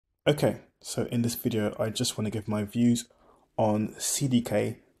Okay, so in this video, I just want to give my views on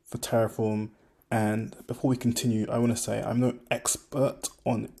CDK for Terraform. And before we continue, I want to say I'm no expert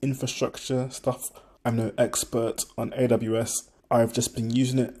on infrastructure stuff. I'm no expert on AWS. I've just been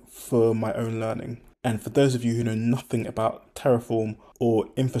using it for my own learning. And for those of you who know nothing about Terraform or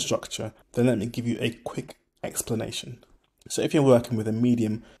infrastructure, then let me give you a quick explanation. So if you're working with a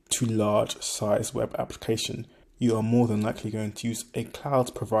medium to large size web application, you are more than likely going to use a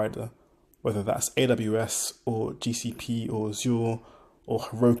cloud provider, whether that's AWS or GCP or Azure or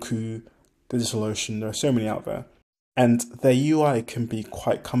Heroku, DigitalOcean. There are so many out there. And their UI can be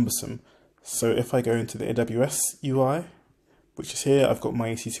quite cumbersome. So if I go into the AWS UI, which is here, I've got my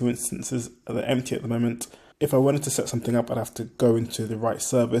EC2 instances that are empty at the moment. If I wanted to set something up, I'd have to go into the right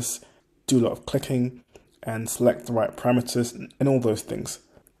service, do a lot of clicking, and select the right parameters and all those things.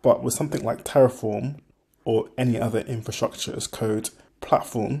 But with something like Terraform or any other infrastructure as code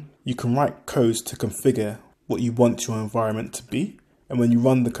platform, you can write codes to configure what you want your environment to be. And when you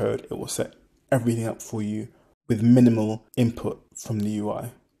run the code, it will set everything up for you with minimal input from the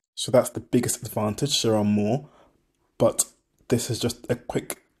UI. So that's the biggest advantage. There are more, but this is just a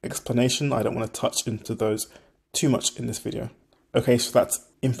quick explanation. I don't want to touch into those too much in this video. Okay, so that's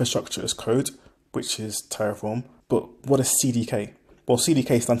infrastructure as code, which is Terraform. But what is CDK? Well,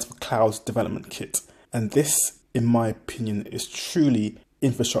 CDK stands for Cloud Development Kit. And this, in my opinion, is truly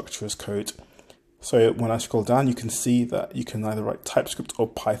infrastructure as code. So when I scroll down, you can see that you can either write Typescript or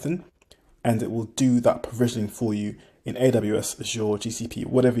Python, and it will do that provisioning for you in AWS, Azure, GCP,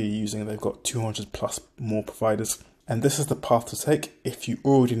 whatever you're using. They've got 200 plus more providers. And this is the path to take if you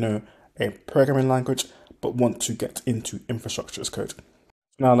already know a programming language, but want to get into infrastructure as code.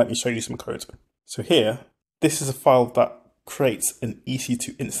 Now let me show you some code. So here, this is a file that creates an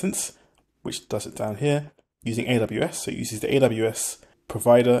EC2 instance, which does it down here using AWS. So it uses the AWS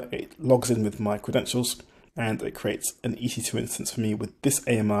provider, it logs in with my credentials, and it creates an EC2 instance for me with this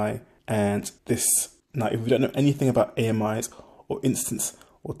AMI and this. Now, if you don't know anything about AMIs or instance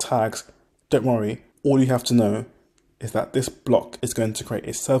or tags, don't worry. All you have to know is that this block is going to create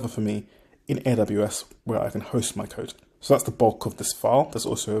a server for me in AWS where I can host my code. So that's the bulk of this file. There's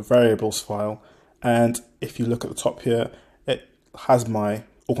also a variables file. And if you look at the top here, it has my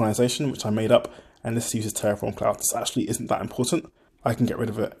organization, which I made up, and this uses Terraform Cloud. This actually isn't that important. I can get rid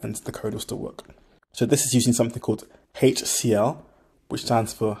of it and the code will still work. So this is using something called HCL, which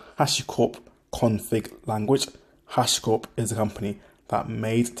stands for HashiCorp Config Language. HashiCorp is a company that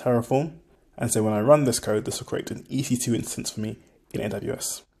made Terraform. And so when I run this code, this will create an EC2 instance for me in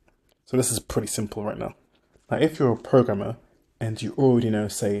AWS. So this is pretty simple right now. Now, if you're a programmer and you already know,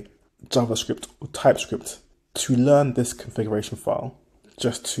 say, JavaScript or TypeScript, to learn this configuration file,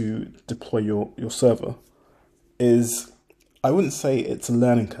 just to deploy your server, is, I wouldn't say it's a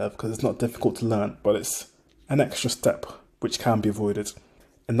learning curve because it's not difficult to learn, but it's an extra step which can be avoided.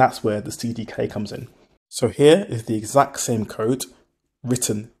 And that's where the CDK comes in. So here is the exact same code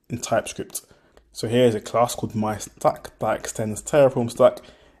written in TypeScript. So here is a class called myStack that extends Terraform stack.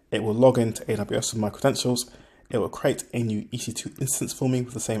 It will log into AWS with my credentials. It will create a new EC2 instance for me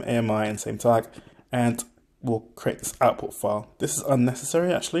with the same AMI and same tag, and will create this output file. This is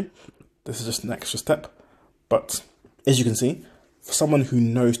unnecessary actually. This is just an extra step. But as you can see, for someone who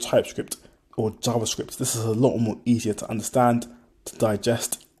knows TypeScript or JavaScript, this is a lot more easier to understand, to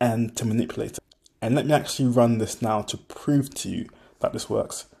digest, and to manipulate. And let me actually run this now to prove to you that this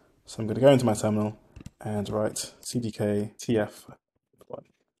works. So I'm going to go into my terminal and write CDK TF.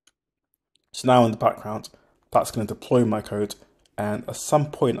 So now in the background, that's going to deploy my code. And at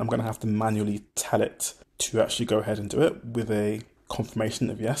some point, I'm going to have to manually tell it to actually go ahead and do it with a confirmation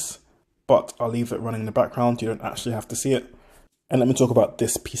of yes. But I'll leave it running in the background. You don't actually have to see it. And let me talk about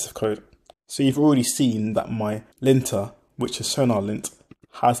this piece of code. So you've already seen that my linter, which is sonarlint,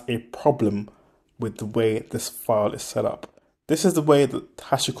 has a problem with the way this file is set up. This is the way that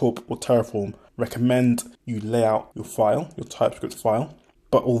HashiCorp or Terraform recommend you lay out your file, your TypeScript file.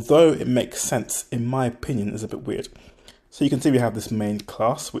 But although it makes sense, in my opinion, it's a bit weird. So you can see we have this main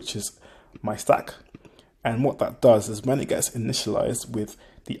class, which is myStack. And what that does is when it gets initialized with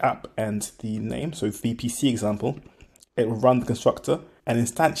the app and the name, so VPC example, it will run the constructor and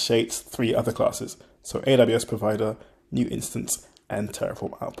instantiates 3 other classes. So AWS provider, new instance, and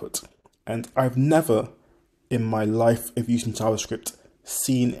Terraform output. And I've never in my life of using JavaScript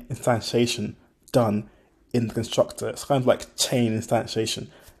seen instantiation done in the constructor. It's kind of like chain instantiation.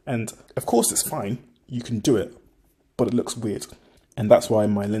 And of course it's fine, you can do it, but it looks weird. And that's why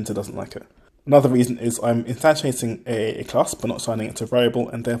my linter doesn't like it. Another reason is I'm instantiating a class, but not assigning it to a variable,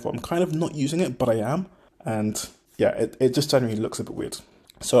 and therefore I'm kind of not using it, but I am. And yeah, it just generally looks a bit weird.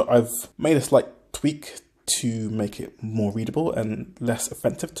 So I've made a slight tweak to make it more readable and less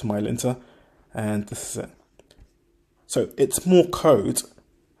offensive to my linter, and this is it. So it's more code,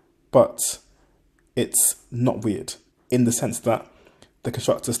 but it's not weird in the sense that the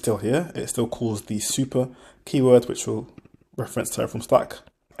constructor is still here. It still calls the super keyword, which will reference Terraform stack,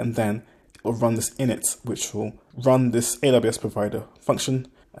 and then it will run this init, which will run this AWS provider function,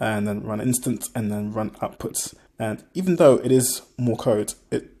 and then run instance, and then run outputs. And even though it is more code,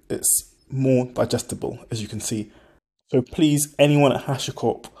 it's more digestible, as you can see. So please, anyone at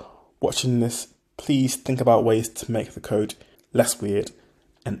HashiCorp watching this, please think about ways to make the code less weird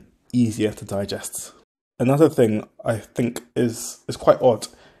and easier to digest. Another thing I think is quite odd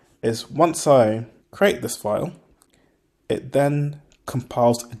is once I create this file, it then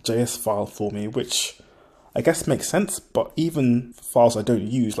compiles a JS file for me, which I guess makes sense, but even files I don't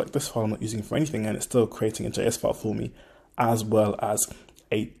use, like this file I'm not using for anything, and it's still creating a JS file for me, as well as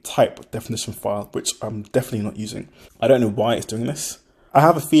a type definition file, which I'm definitely not using. I don't know why it's doing this. I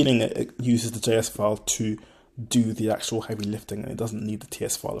have a feeling it uses the JS file to do the actual heavy lifting, and it doesn't need the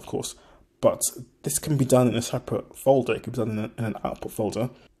TS file, of course. But this can be done in a separate folder. It can be done in an output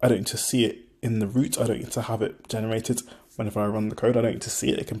folder. I don't need to see it in the root. I don't need to have it generated whenever I run the code. I don't need to see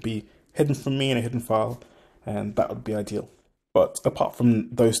it. It can be hidden from me in a hidden file, and that would be ideal. But apart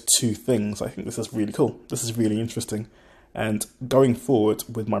from those two things, I think this is really cool. This is really interesting. And going forward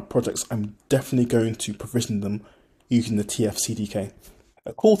with my projects, I'm definitely going to provision them using the TF CDK.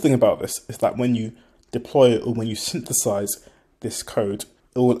 A cool thing about this is that when you deploy it or when you synthesize this code,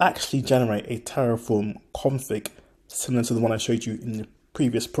 it will actually generate a Terraform config similar to the one I showed you in the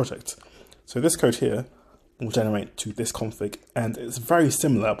previous project. So this code here will generate to this config, and it's very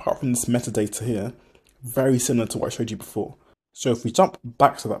similar, apart from this metadata here, very similar to what I showed you before. So if we jump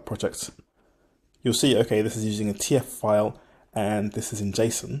back to that project, you'll see, okay, this is using a TF file and this is in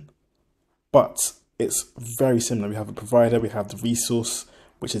JSON, but it's very similar. We have a provider, we have the resource,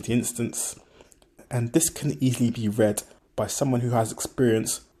 which is the instance, and this can easily be read by someone who has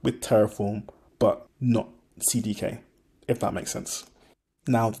experience with Terraform, but not CDK, if that makes sense.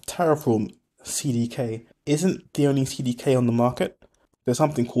 Now, the Terraform CDK isn't the only CDK on the market. There's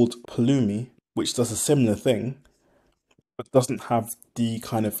something called Polumi, which does a similar thing, but doesn't have the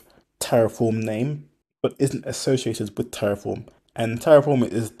kind of Terraform name, but isn't associated with Terraform. And Terraform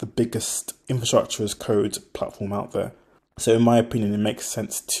is the biggest infrastructure as code platform out there. So in my opinion, it makes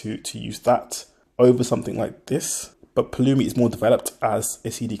sense to use that over something like this. But Polumi is more developed as a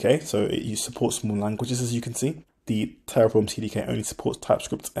CDK, so it supports more languages, as you can see. The Terraform CDK only supports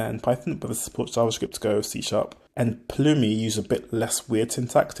TypeScript and Python, but it supports JavaScript, Go, C#. And Polumi use a bit less weird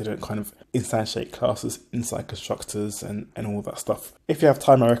syntax. They don't kind of instantiate classes inside constructors and all that stuff. If you have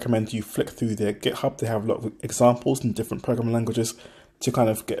time, I recommend you flick through their GitHub. They have a lot of examples in different programming languages to kind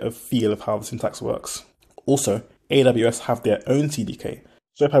of get a feel of how the syntax works. Also, AWS have their own CDK.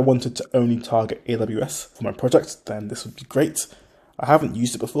 So if I wanted to only target AWS for my project, then this would be great. I haven't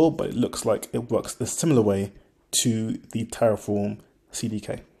used it before, but it looks like it works a similar way to the Terraform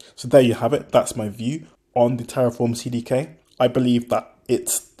CDK. So there you have it. That's my view on the Terraform CDK. I believe that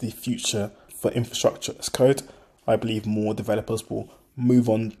it's the future for infrastructure as code. I believe more developers will move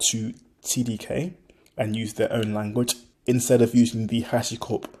on to CDK and use their own language instead of using the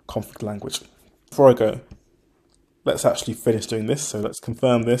HashiCorp config language. Before I go, let's actually finish doing this. So let's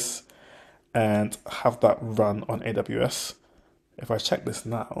confirm this and have that run on AWS. If I check this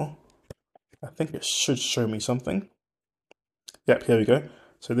now, I think it should show me something. Yep, here we go.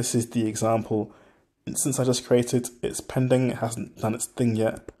 So this is the example instance I just created. It's pending, it hasn't done its thing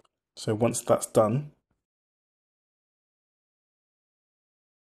yet. So once that's done,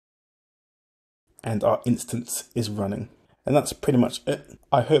 and our instance is running. And that's pretty much it.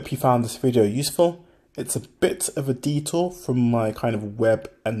 I hope you found this video useful. It's a bit of a detour from my kind of web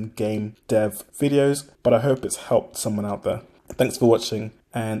and game dev videos, but I hope it's helped someone out there. Thanks for watching,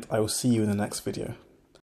 and I will see you in the next video.